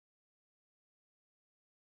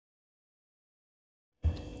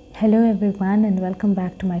Hello everyone and welcome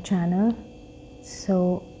back to my channel.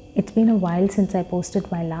 So it's been a while since I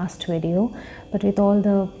posted my last video, but with all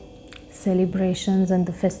the celebrations and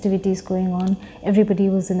the festivities going on, everybody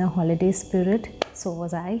was in a holiday spirit, so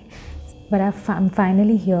was I. But I'm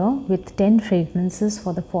finally here with 10 fragrances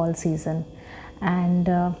for the fall season, and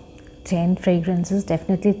 10 fragrances.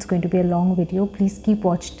 Definitely it's going to be a long video. Please keep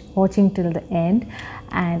watching till the end,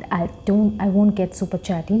 and I won't get super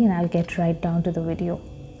chatty and I'll get right down to the video.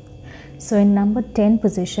 So in number 10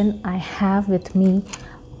 position, I have with me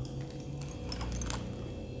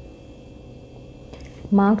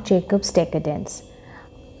Marc Jacobs Decadence.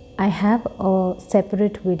 I have a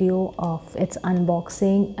separate video of its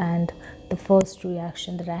unboxing and the first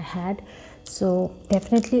reaction that I had. So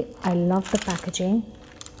definitely I love the packaging,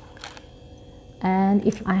 and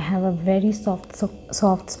if I have a very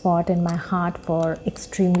soft spot in my heart for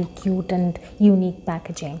extremely cute and unique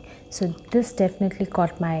packaging. So this definitely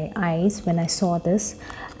caught my eyes when I saw this.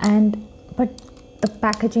 But the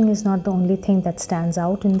packaging is not the only thing that stands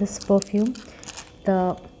out in this perfume.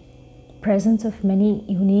 The presence of many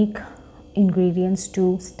unique ingredients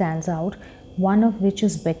too stands out, one of which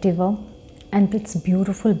is vetiver and its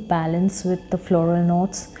beautiful balance with the floral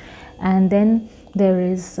notes. And then there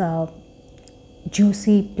is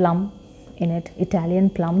juicy plum in it, Italian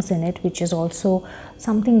plums in it, which is also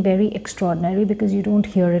something very extraordinary because you don't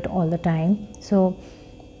hear it all the time. So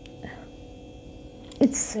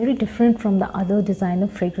it's very different from the other designer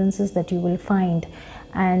fragrances that you will find.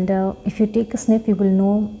 And if you take a sniff, you will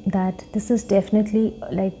know that this is definitely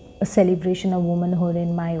like a celebration of womanhood,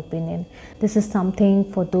 in my opinion. This is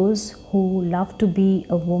something for those who love to be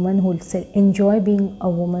a woman, who enjoy being a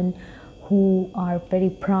woman, who are very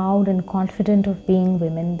proud and confident of being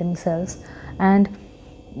women themselves, and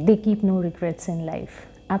they keep no regrets in life.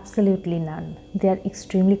 Absolutely none. They are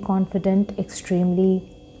extremely confident,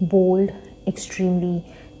 extremely bold, extremely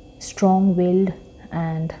strong-willed,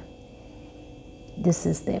 and this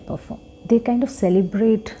is their performance. They kind of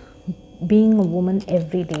celebrate being a woman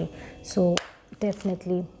every day. So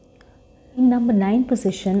definitely. In number 9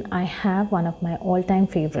 position, I have one of my all-time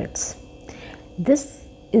favorites. This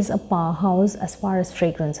is a powerhouse as far as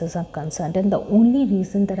fragrances are concerned, and the only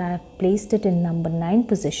reason that I have placed it in number 9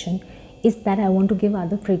 position is that I want to give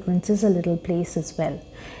other fragrances a little place as well.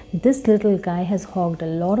 This little guy has hogged a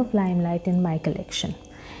lot of limelight in my collection.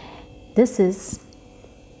 This is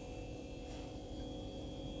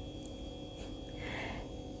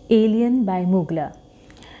Alien by Mugler.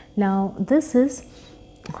 Now this is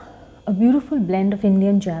a beautiful blend of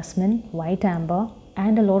Indian jasmine, white amber,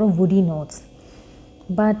 and a lot of woody notes.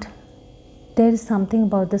 But there is something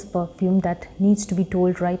about this perfume that needs to be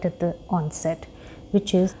told right at the onset,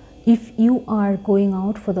 which is, if you are going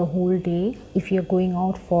out for the whole day, if you're going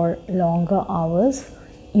out for longer hours,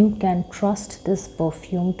 you can trust this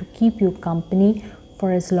perfume to keep you company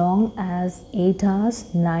for as long as 8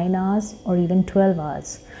 hours, 9 hours, or even 12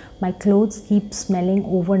 hours. My clothes keep smelling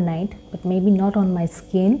overnight, but maybe not on my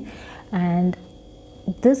skin. And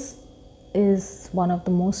this is one of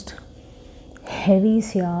the most heavy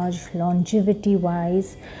sillage, longevity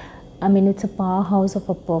wise. I mean, it's a powerhouse of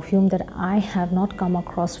a perfume that I have not come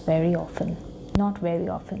across very often. Not very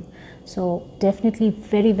often. So definitely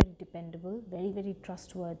very, very dependable, very, very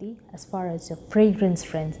trustworthy as far as your fragrance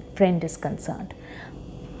friend is concerned.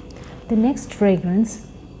 The next fragrance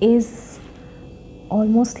is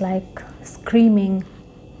almost like screaming,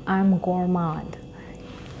 I'm gourmand.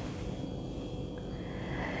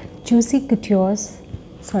 Juicy Couture's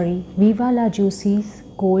Viva la Juicy's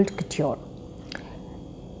Gold Couture.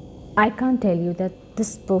 I can't tell you that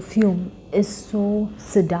this perfume is so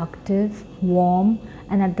seductive, warm,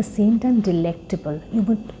 and at the same time delectable.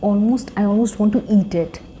 I almost want to eat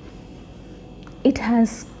it. It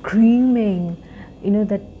has screaming,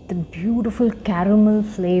 that the beautiful caramel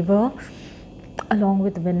flavor along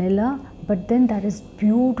with vanilla, but then that is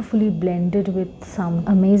beautifully blended with some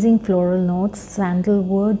amazing floral notes,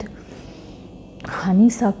 sandalwood,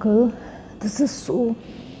 honeysuckle. This is so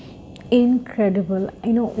incredible.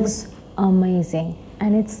 It's amazing,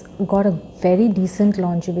 and it's got a very decent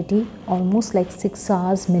longevity, almost like 6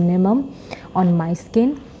 hours minimum on my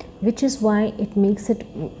skin, which is why it makes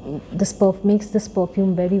this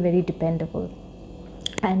perfume very, very dependable.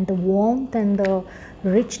 And the warmth and the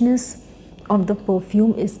richness of the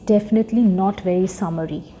perfume is definitely not very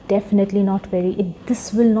summery. Definitely not very.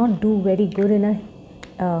 This will not do very good in a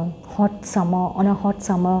hot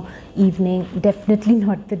summer evening. Definitely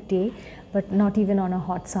not the day, but not even on a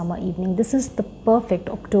hot summer evening. This is the perfect,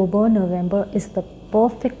 October, November is the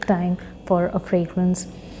perfect time for a fragrance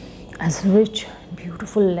as rich,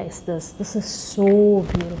 beautiful as this. This is so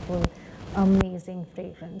beautiful, amazing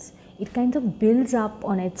fragrance. It kind of builds up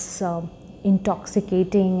on its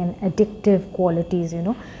intoxicating and addictive qualities, you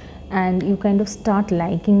know, and you kind of start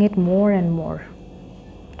liking it more and more.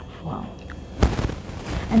 Wow.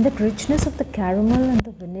 And the richness of the caramel and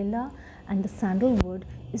the vanilla and the sandalwood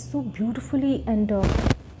is so beautifully and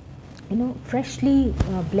you know, freshly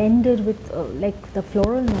blended with like the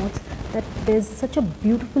floral notes, that there's such a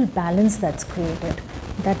beautiful balance that's created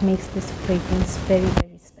that makes this fragrance very,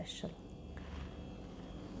 very special.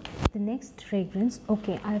 The next fragrance,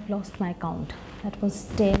 okay, I've lost my count. That was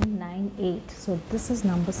 10, 9, 8. So this is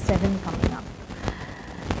number 7 coming up.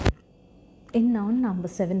 In now number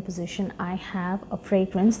 7 position, I have a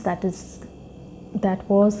fragrance that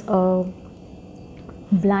was a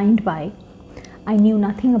blind buy. I knew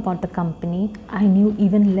nothing about the company. I knew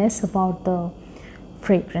even less about the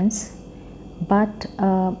fragrance, but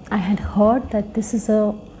I had heard that this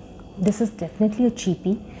is definitely a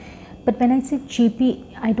cheapie. But when I say cheapie,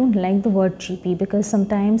 I don't like the word cheapie, because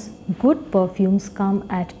sometimes good perfumes come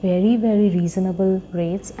at very, very reasonable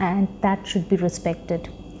rates, and that should be respected.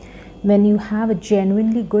 When you have a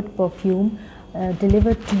genuinely good perfume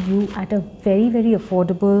delivered to you at a very, very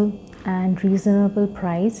affordable and reasonable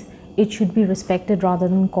price, it should be respected rather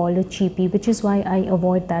than called a cheapie, which is why I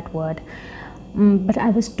avoid that word. But I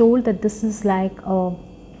was told that this is like a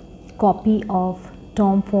copy of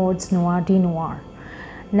Tom Ford's Noir de Noir.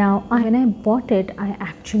 Now, when I bought it, I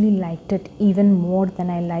actually liked it even more than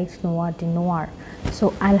I liked Noir de Noir.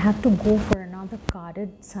 So I'll have to go for another carded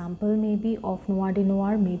sample maybe of Noir de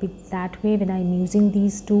Noir. Maybe that way, when I'm using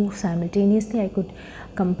these two simultaneously, I could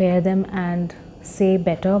compare them and say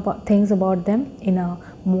better things about them in a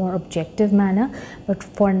more objective manner. But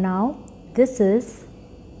for now, this is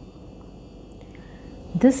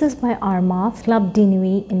by Armaf Club de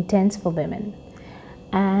Nuit Intense for Women,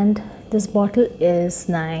 and this bottle is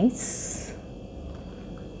nice.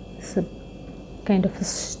 It's a kind of a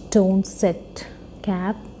stone set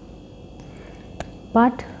cap,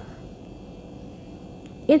 but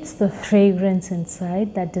it's the fragrance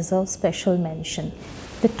inside that deserves special mention.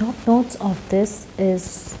 The top notes of this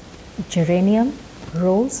is geranium,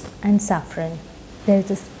 rose and saffron. There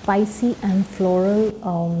is a spicy and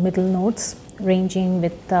floral middle notes ranging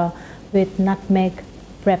with nutmeg,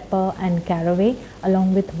 pepper and caraway,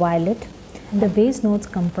 along with violet. The base notes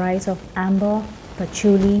comprise of amber,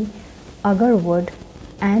 patchouli, agarwood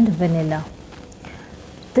and vanilla.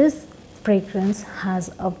 This fragrance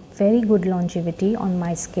has a very good longevity on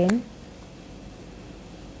my skin.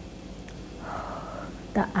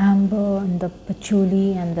 The amber and the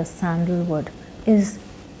patchouli and the sandalwood is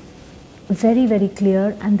very, very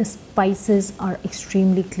clear, and the spices are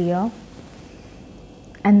extremely clear,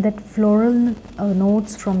 and that floral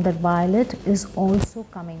notes from that violet is also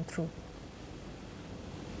coming through.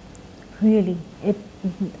 Really,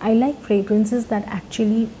 I like fragrances that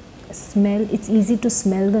actually smell. It's easy to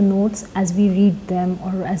smell the notes as we read them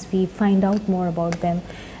or as we find out more about them,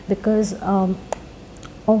 because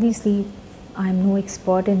obviously I'm no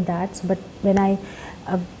expert in that, but when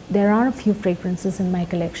there are a few fragrances in my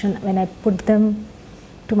collection. When I put them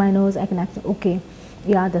to my nose, I can actually, okay,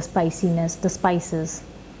 yeah, the spiciness, the spices,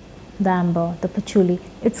 the amber, the patchouli,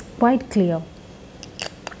 it's quite clear.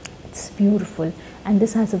 It's beautiful, and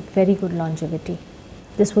this has a very good longevity.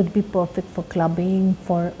 This would be perfect for clubbing,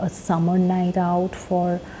 for a summer night out,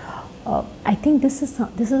 for I think this is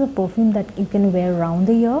a perfume that you can wear around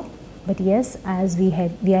the year. But yes, as we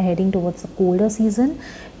are heading towards the colder season,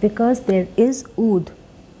 because there is oud.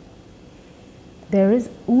 There is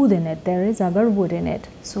oud in it, there is agarwood in it.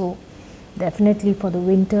 So definitely for the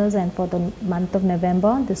winters and for the month of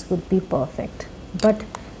November, this would be perfect. But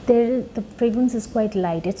the fragrance is quite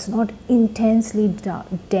light. It's not intensely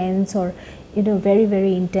dense or, you know, very,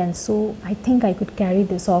 very intense. So I think I could carry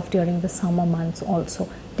this off during the summer months also,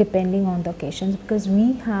 depending on the occasions, because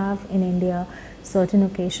we have in India certain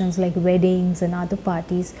occasions like weddings and other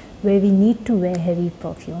parties where we need to wear heavy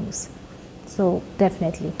perfumes. So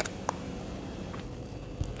definitely.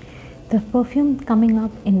 The perfume coming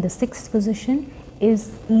up in the 6th position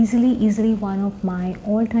is easily one of my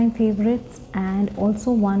all-time favorites, and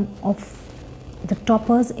also one of the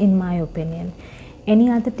toppers in my opinion. Any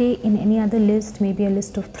other day in any other list, maybe a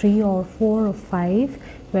list of 3 or 4 or 5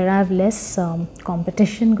 where I have less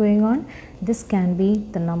competition going on, this can be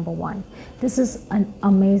the number 1. This is an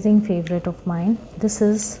amazing favorite of mine. This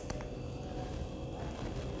is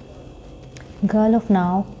Girl of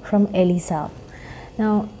Now from Elisa.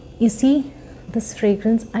 Now you see, this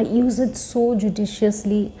fragrance, I use it so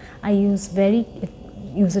judiciously. I use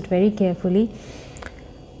it very carefully.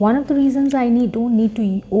 One of the reasons I don't need to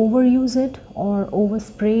overuse it or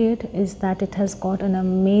overspray it is that it has got an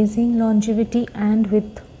amazing longevity, and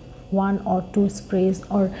with 1 or 2 sprays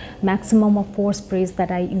or maximum of 4 sprays that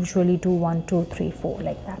I usually do, 1 2 3 4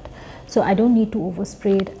 like that. So I don't need to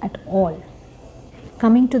overspray it at all.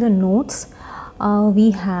 Coming to the notes, we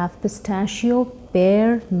have pistachio,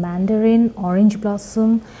 pear, mandarin, orange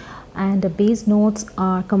blossom, and the base notes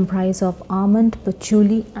are comprised of almond,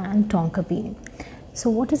 patchouli and tonka bean. So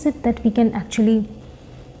what is it that we can actually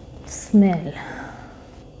smell?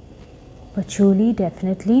 Patchouli,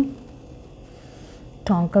 definitely.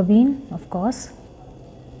 Tonka bean, of course.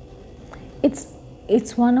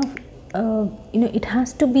 It's one of it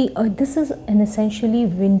has to be this is an essentially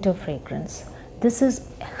winter fragrance. This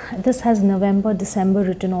has November, December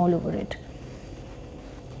written all over it.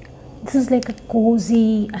 This is like a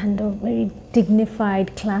cozy and a very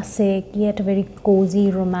dignified, classic, yet very cozy,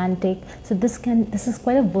 romantic. So this is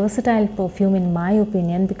quite a versatile perfume in my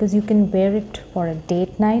opinion, because you can wear it for a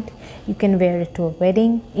date night, you can wear it to a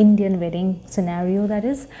wedding, Indian wedding scenario that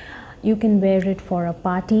is. You can wear it for a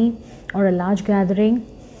party or a large gathering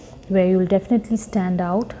where you'll definitely stand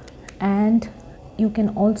out, and you can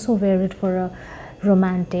also wear it for a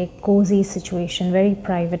romantic, cozy situation, very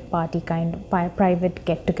private party kind of private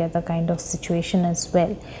get-together kind of situation as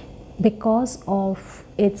well, because of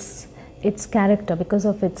its character, because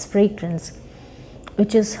of its fragrance,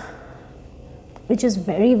 which is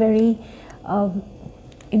very, very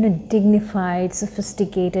dignified,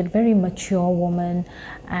 sophisticated, very mature woman.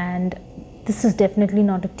 And this is definitely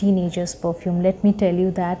not a teenager's perfume, let me tell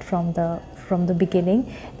you that from the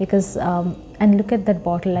beginning, because and look at that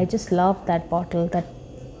bottle. I just love that bottle, that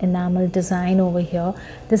enamel design over here.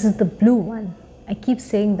 This is the blue one. I keep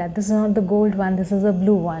saying that this is not the gold one, this is a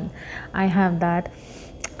blue one. I have that,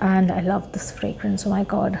 and I love this fragrance. Oh my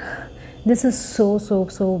god, this is so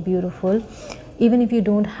beautiful. Even if you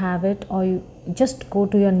don't have it, or you just go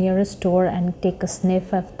to your nearest store and take a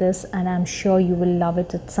sniff of this, and I'm sure you will love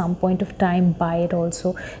it at some point of time. Buy it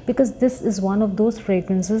also, because this is one of those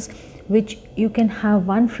fragrances which you can have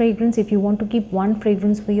one fragrance. If you want to keep one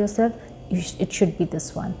fragrance for yourself, it should be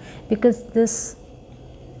this one, because this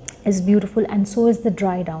is beautiful, and so is the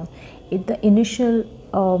dry down. The initial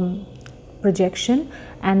projection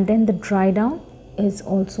and then the dry down is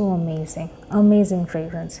also amazing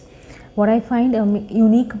fragrance. What I find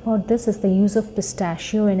unique about this is the use of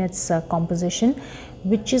pistachio in its composition,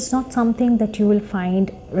 which is not something that you will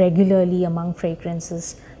find regularly among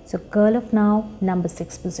fragrances. So Girl of Now, number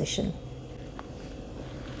 6 position.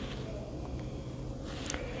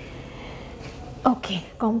 Okay,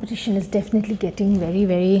 competition is definitely getting very,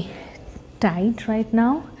 very tight right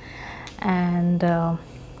now, and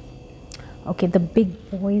okay, the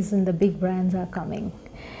big boys and the big brands are coming.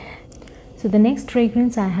 So the next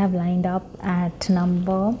fragrance I have lined up at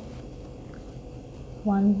number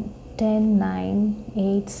 1, 10, 9,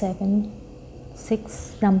 8, 7,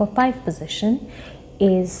 6, number 5 position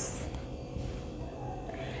is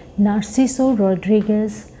Narciso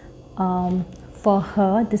Rodriguez. For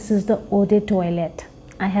her, this is the Eau de Toilette.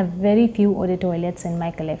 I have very few Eau de Toilettes in my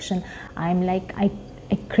collection. I'm like, I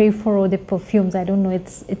crave for Eau de perfumes. I don't know,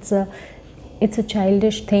 it's a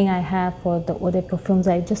childish thing I have for the Eau de perfumes.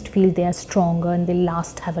 I just feel they are stronger and they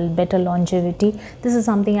have a better longevity. This is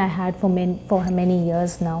something I had for many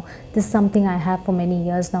years now. This is something I have for many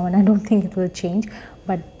years now, and I don't think it will change.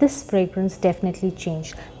 But this fragrance definitely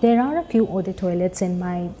changed. There are a few Eau de Toilettes in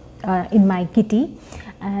my kitty,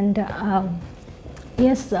 and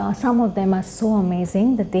yes, some of them are so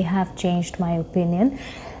amazing that they have changed my opinion,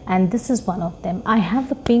 and this is one of them. I have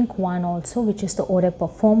the pink one also, which is the Eau de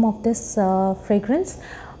Parfum of this fragrance,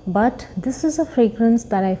 but this is a fragrance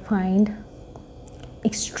that I find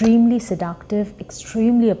extremely seductive,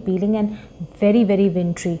 extremely appealing, and very, very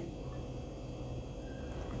wintry.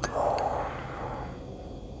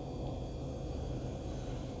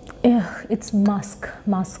 It's musk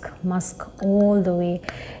all the way.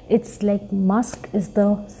 It's like musk is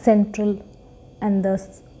the central and the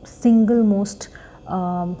single most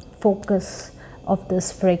focus of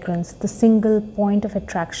this fragrance. The single point of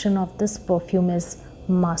attraction of this perfume is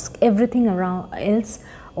musk. Everything around else,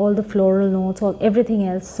 all the floral notes, everything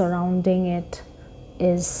else surrounding it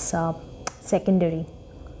is secondary.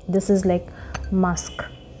 This is like musk.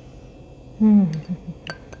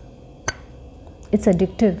 It's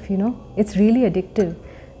addictive, you know, it's really addictive.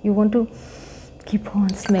 You want to keep on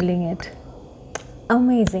smelling it.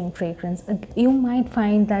 Amazing fragrance. You might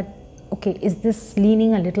find that, okay, is this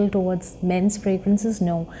leaning a little towards men's fragrances?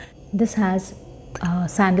 No, this has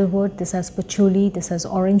sandalwood, this has patchouli, this has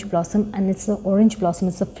orange blossom, and it's the orange blossom,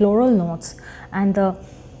 it's the floral notes, and the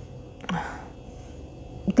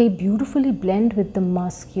they beautifully blend with the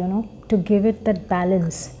musk, you know, to give it that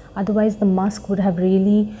balance. Otherwise the musk would have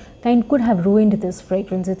really could have ruined this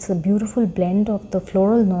fragrance. It's a beautiful blend of the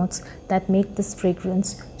floral notes that make this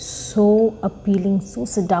fragrance so appealing, so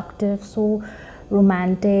seductive, so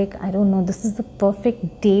romantic. I don't know, this is the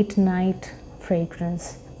perfect date night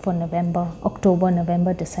fragrance for November, October,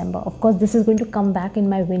 November, December. Of course, this is going to come back in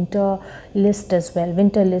my winter list as well,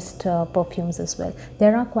 winter list perfumes as well.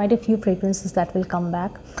 There are quite a few fragrances that will come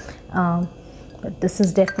back, but this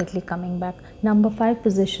is definitely coming back. Number 5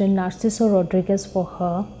 position, Narciso Rodriguez for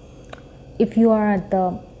Her. If you are at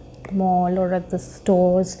the mall or at the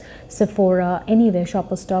stores, Sephora, anywhere,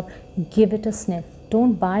 Shoppers Stop, give it a sniff.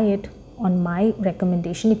 Don't buy it on my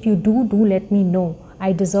recommendation. If you do let me know.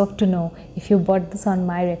 I deserve to know if you bought this on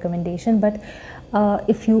my recommendation. But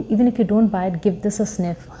even if you don't buy it, give this a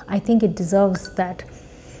sniff. I think it deserves that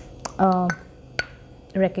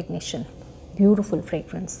recognition. Beautiful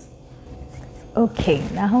fragrance. Okay,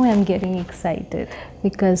 now I'm getting excited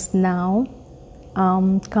because now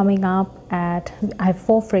coming up at, I have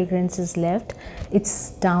 4 fragrances left.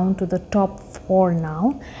 It's down to the top 4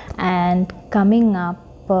 now, and coming up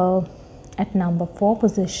at number 4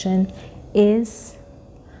 position is,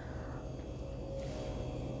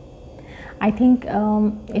 I think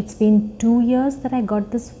it's been 2 years that I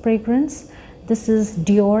got this fragrance. This is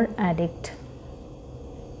Dior Addict.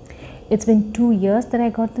 It's been 2 years that I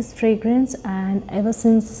got this fragrance, and ever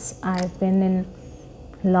since I've been in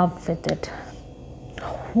love with it.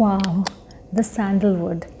 Wow, the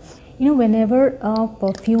sandalwood. You know, whenever a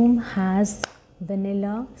perfume has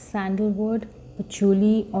vanilla, sandalwood,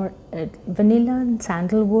 patchouli, or vanilla and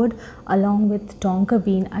sandalwood along with tonka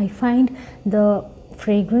bean, I find the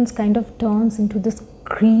fragrance kind of turns into this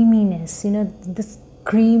creaminess, you know, this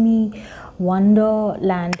creamy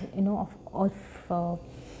wonderland, you know,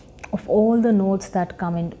 of all the notes that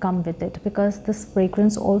come with it, because this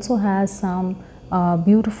fragrance also has some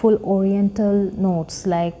beautiful oriental notes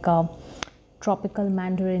like tropical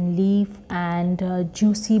mandarin leaf and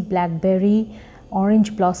juicy blackberry,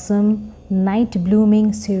 orange blossom, night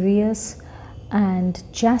blooming cereus, and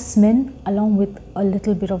jasmine, along with a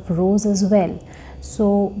little bit of rose as well.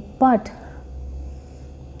 So, but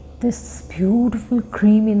this beautiful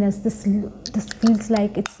creaminess, this feels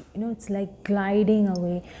like it's, you know, it's like gliding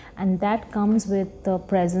away, and that comes with the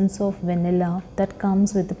presence of vanilla, that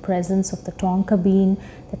comes with the presence of the tonka bean,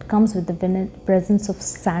 that comes with the presence of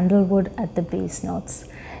sandalwood at the base notes.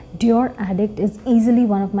 Dior Addict is easily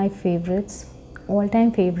one of my favorites,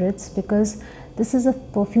 all-time favorites, because this is a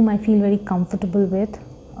perfume I feel very comfortable with.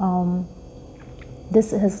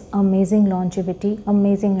 This has amazing longevity,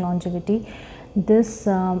 This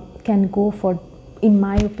can go for, in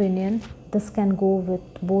my opinion, this can go with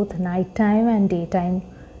both nighttime and daytime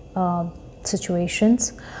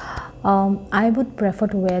situations. I would prefer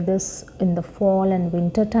to wear this in the fall and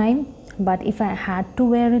winter time, but if I had to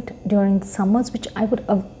wear it during the summers, which I would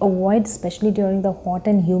avoid, especially during the hot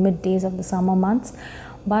and humid days of the summer months,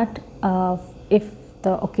 but if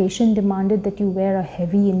the occasion demanded that you wear a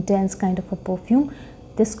heavy, intense kind of a perfume,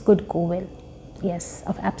 this could go well. Yes,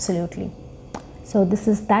 absolutely. So this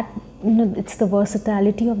is that, you know, it's the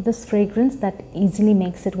versatility of this fragrance that easily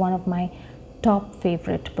makes it one of my top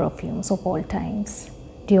favorite perfumes of all times,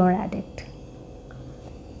 Dior Addict.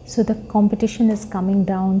 So the competition is coming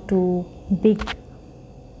down to big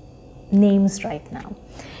names right now.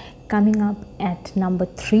 Coming up at number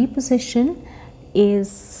 3 position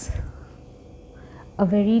is a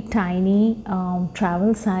very tiny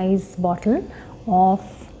travel size bottle of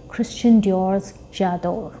Christian Dior's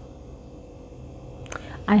J'adore.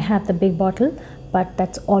 I have the big bottle, but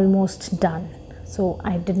that's almost done. So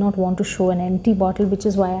I did not want to show an empty bottle, which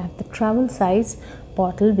is why I have the travel size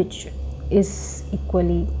bottle, which is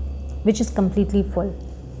completely full.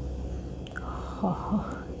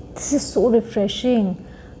 Oh, this is so refreshing.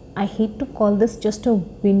 I hate to call this just a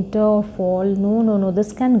winter or fall. No,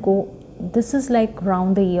 this can go. This is like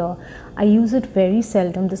round the year. I use it very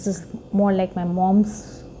seldom. This is more like my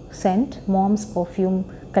mom's scent, mom's perfume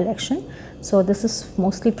collection. So this is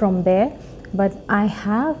mostly from there, but I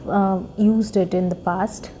have used it in the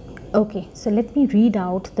past. Okay, so let me read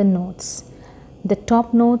out the notes. The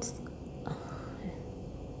top notes.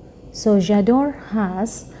 So J'adore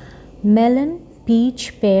has melon,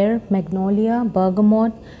 peach, pear, magnolia,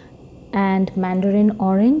 bergamot, and mandarin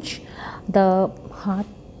orange. The heart.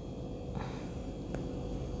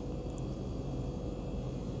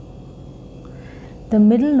 The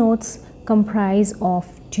middle notes comprise of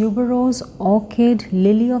tuberose, orchid,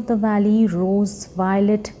 lily of the valley, rose,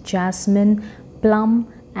 violet, jasmine, plum,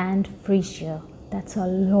 and freesia. That's a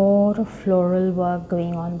lot of floral work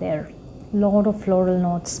going on there. Lot of floral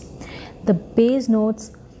notes. The base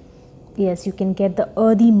notes, yes, you can get the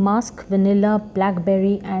earthy musk, vanilla,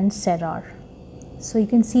 blackberry and cedar. So you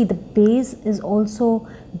can see the base is also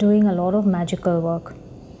doing a lot of magical work.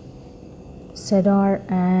 Cedar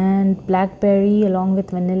and blackberry along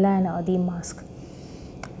with vanilla and earthy musk.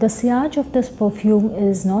 The sillage of this perfume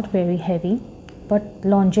is not very heavy, but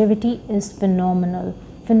longevity is phenomenal.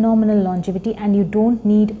 Phenomenal longevity, and you don't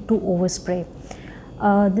need to overspray.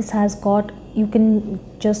 This has got, you can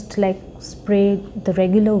just like spray the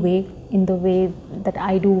regular way, in the way that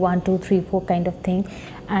I do, 1 2 3 4 kind of thing,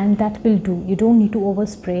 and that will do. You don't need to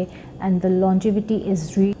overspray, and the longevity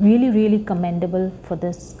is really commendable for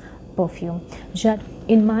this perfume.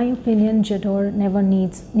 In my opinion, J'adore never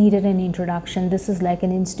needed an introduction. This is like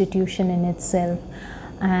an institution in itself,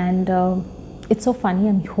 and it's so funny,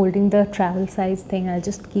 I'm holding the travel size thing. I'll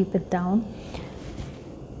just keep it down.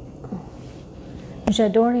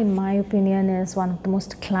 J'adore, in my opinion, is one of the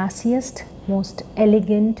most classiest, most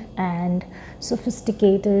elegant and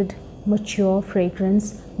sophisticated, mature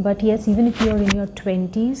fragrance. But yes, even if you're in your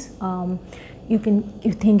 20s, you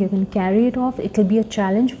think you can carry it off. It will be a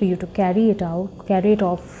challenge for you to carry it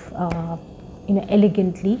off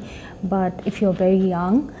elegantly. But if you're very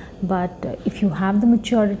young, but if you have the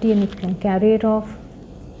maturity and if you can carry it off,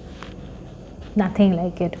 nothing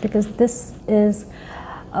like it. Because this is,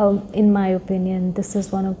 in my opinion, this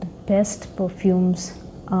is one of the best perfumes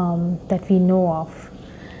that we know of.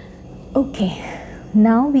 Okay,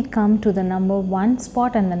 now we come to the number 1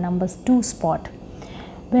 spot and the number 2 spot.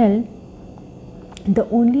 Well, the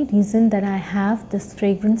only reason that I have this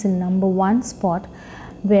fragrance in number 1 spot,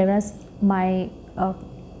 whereas my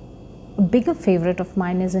bigger favorite of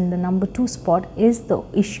mine is in the number 2 spot, is the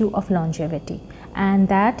issue of longevity, and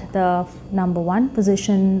that the number 1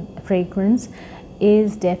 position fragrance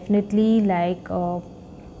is definitely like a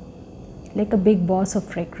big boss of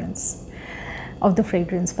fragrance, of the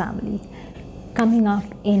fragrance family. Coming up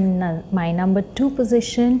in my number 2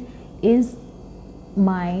 position is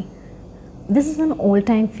this is an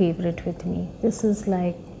all-time favorite with me. This is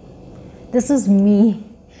me.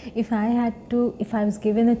 If I was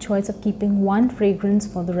given a choice of keeping one fragrance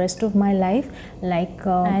for the rest of my life,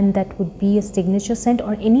 and that would be a signature scent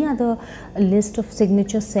or any other list of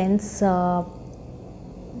signature scents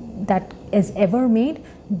that is ever made,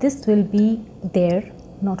 this will be there.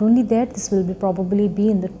 Not only there, this will probably be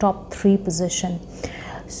in the top 3 position.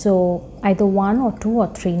 So either 1 or 2 or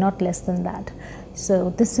 3, not less than that. So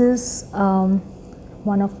this is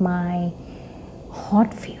one of my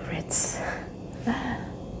hot favorites.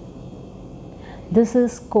 This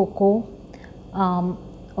is Coco Eau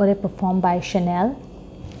de Parfum by Chanel.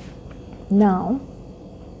 Now,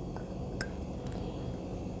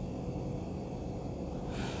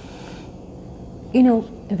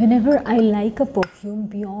 whenever I like a perfume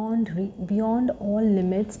beyond all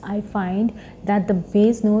limits, I find that the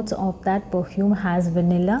base notes of that perfume has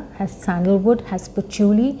vanilla, has sandalwood, has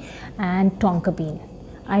patchouli and tonka bean.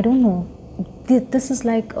 I don't know, this is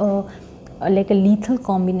like a lethal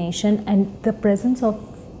combination, and the presence of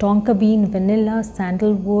tonka bean, vanilla,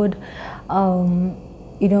 sandalwood,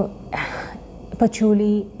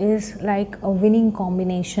 patchouli is like a winning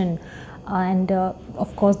combination. And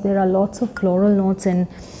of course there are lots of floral notes in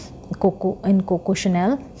Coco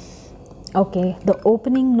Chanel. Okay, the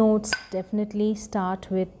opening notes definitely start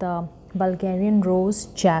with Bulgarian rose,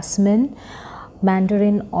 jasmine,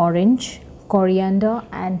 mandarin orange, coriander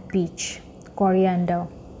and peach. Coriander,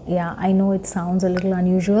 yeah, I know it sounds a little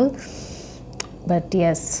unusual, but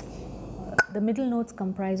yes. The middle notes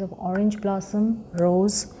comprise of orange blossom,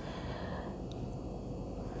 rose,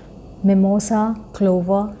 mimosa,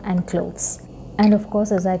 clover and cloves. And of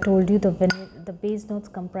course, as I told you, the base notes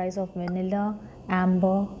comprise of vanilla,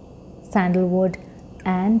 amber, sandalwood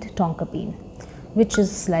and tonka bean, which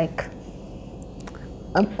is like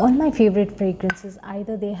all my favorite fragrances.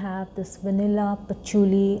 Either they have this vanilla,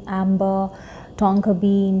 patchouli, amber, tonka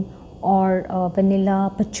bean, or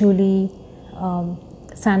vanilla, patchouli,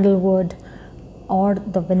 sandalwood, or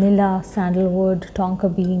the vanilla, sandalwood,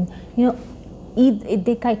 tonka bean.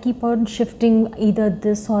 They keep on shifting either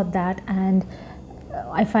this or that, and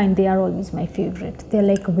I find they are always my favorite. They're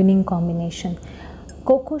like a winning combination.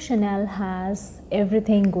 Coco Chanel has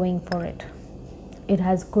everything going for it. It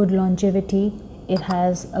has good longevity, it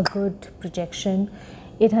has a good projection,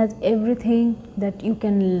 it has everything that you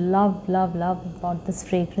can love about this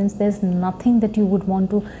fragrance. There's nothing that you would want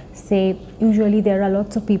to say. Usually there are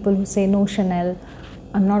lots of people who say, no Chanel,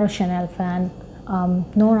 I'm not a Chanel fan.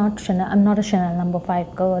 No, not Chanel, I'm not a Chanel number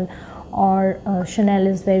 5 girl, or Chanel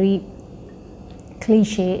is very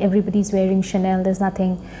cliche. Everybody's wearing Chanel. There's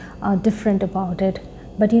nothing different about it.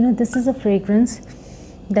 But you know, this is a fragrance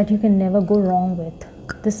that you can never go wrong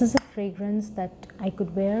with. This is a fragrance that I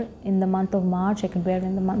could wear in the month of March, I could wear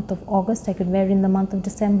in the month of August, I could wear in the month of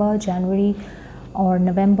December, January, or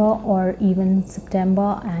November, or even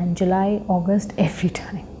September and July, August, every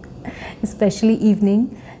time. Especially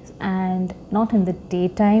evening, and not in the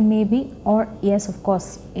daytime maybe, or yes, of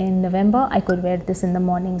course, in November I could wear this in the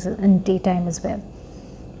mornings and daytime as well.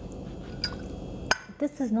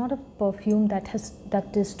 This is not a perfume that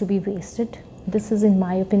is to be wasted. This is, in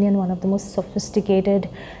my opinion, one of the most sophisticated,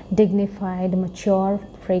 dignified, mature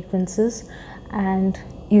fragrances, and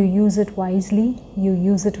you use it wisely, you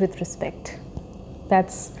use it with respect.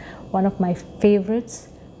 That's one of my favorites,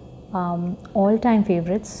 all-time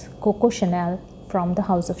favorites, Coco Chanel from the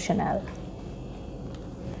House of Chanel.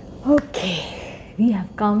 Okay, we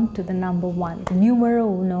have come to the number one, the numero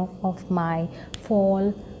uno of my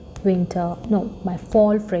fall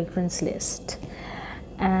fragrance list.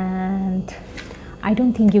 And I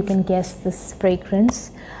don't think you can guess this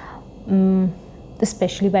fragrance,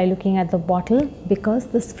 especially by looking at the bottle, because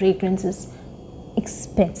this fragrance is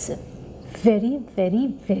expensive, very, very,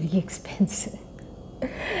 very expensive.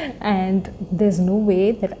 And there's no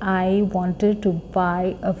way that I wanted to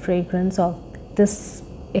buy a fragrance of this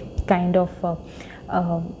kind of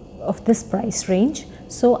this price range.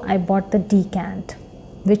 So I bought the decant,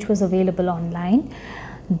 which was available online.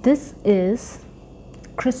 This is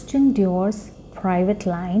Christian Dior's private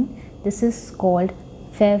line. This is called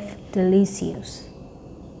Fève Délicieuse.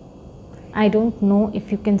 I don't know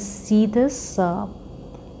if you can see this, the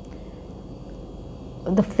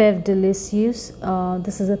Fève Délicieuse.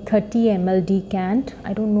 This is a 30 ml decant.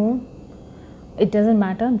 I don't know, it doesn't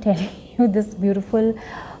matter, I'm telling you, this beautiful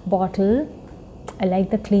bottle. I like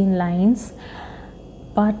the clean lines,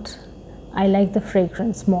 but I like the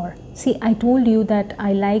fragrance more. See, I told you that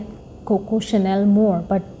I like Coco Chanel more,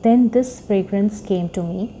 but then this fragrance came to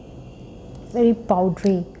me. Very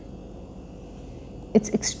powdery. It's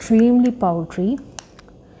extremely powdery.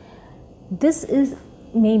 This is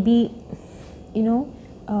maybe, you know,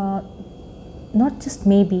 not just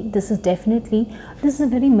maybe, this is definitely, this is a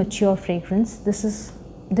very mature fragrance.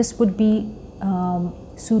 This would be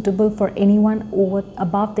suitable for anyone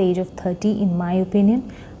above the age of 30, in my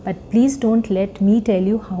opinion. But please don't let me tell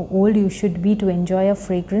you how old you should be to enjoy a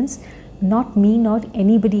fragrance. Not me, not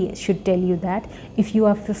anybody should tell you that. If you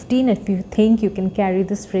are 15, if you think you can carry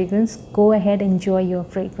this fragrance, go ahead, enjoy your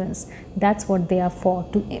fragrance. That's what they are for,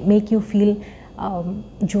 to make you feel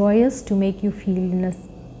joyous, to make you feel in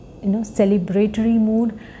a celebratory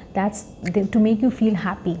mood. That's to make you feel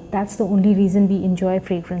happy. That's the only reason we enjoy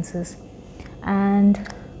fragrances. And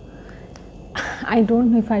I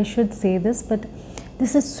don't know if I should say this, but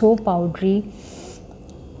this is so powdery.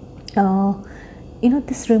 You know,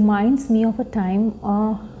 this reminds me of a time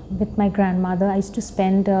with my grandmother. I used to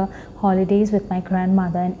spend holidays with my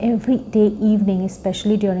grandmother, and every day evening,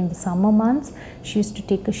 especially during the summer months, she used to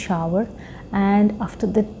take a shower, and after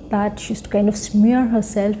that she used to kind of smear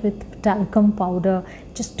herself with talcum powder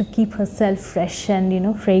just to keep herself fresh and, you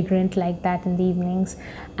know, fragrant like that in the evenings.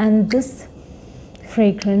 And this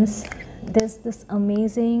fragrance, there's this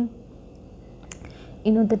amazing,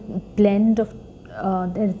 you know, the blend of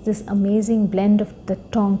there's this amazing blend of the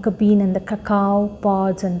tonka bean and the cacao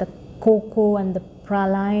pods and the cocoa and the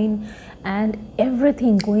praline and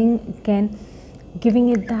everything giving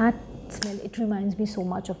it that smell. It reminds me so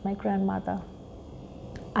much of my grandmother.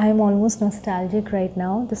 I'm almost nostalgic right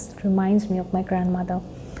now. This reminds me of my grandmother.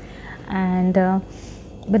 And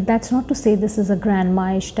but that's not to say this is a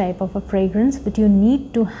grandma-ish type of a fragrance, but you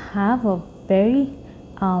need to have a very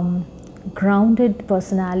grounded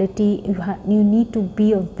personality. You need to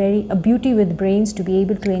be a beauty with brains to be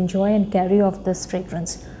able to enjoy and carry off this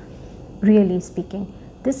fragrance. Really speaking,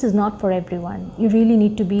 this is not for everyone. You really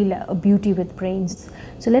need to be a beauty with brains.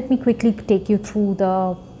 So let me quickly take you through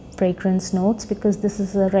the fragrance notes, because this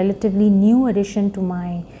is a relatively new addition to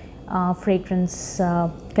my fragrance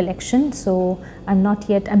collection. So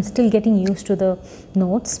I'm still getting used to the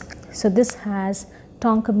notes. So this has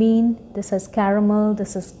tonka bean, this has caramel,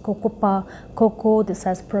 this is cocoa, this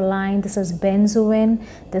has praline, this has benzoin,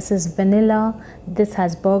 this is vanilla, this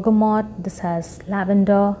has bergamot, this has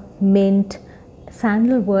lavender, mint,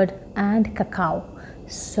 sandalwood and cacao.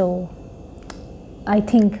 So I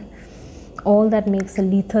think all that makes a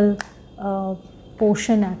lethal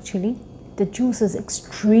potion actually. The juice is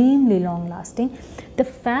extremely long lasting. The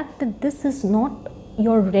fact that this is not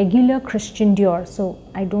your regular Christian Dior, so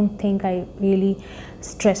I don't think I really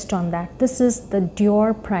stressed on that. This is the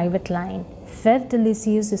Dior private line, Veuve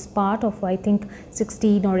Delicious is part of, I think,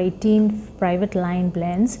 16 or 18 private line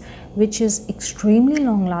blends, which is extremely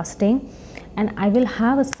long lasting. And I will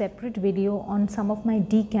have a separate video on some of my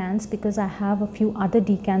decants, because I have a few other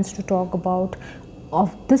decants to talk about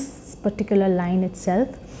of this particular line itself,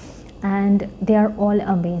 and they are all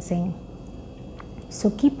amazing.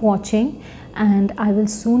 So keep watching, and I will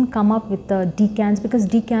soon come up with the decants, because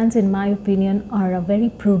decants in my opinion are a very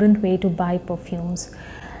prudent way to buy perfumes.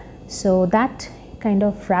 So that kind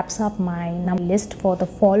of wraps up my list for the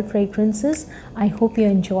fall fragrances. I hope you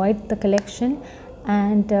enjoyed the collection,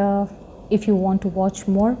 and if you want to watch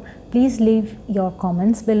more, please leave your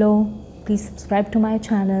comments below. Please subscribe to my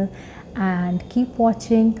channel and keep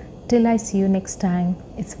watching till I see you next time.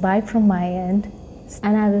 It's bye from my end,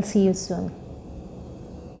 and I will see you soon.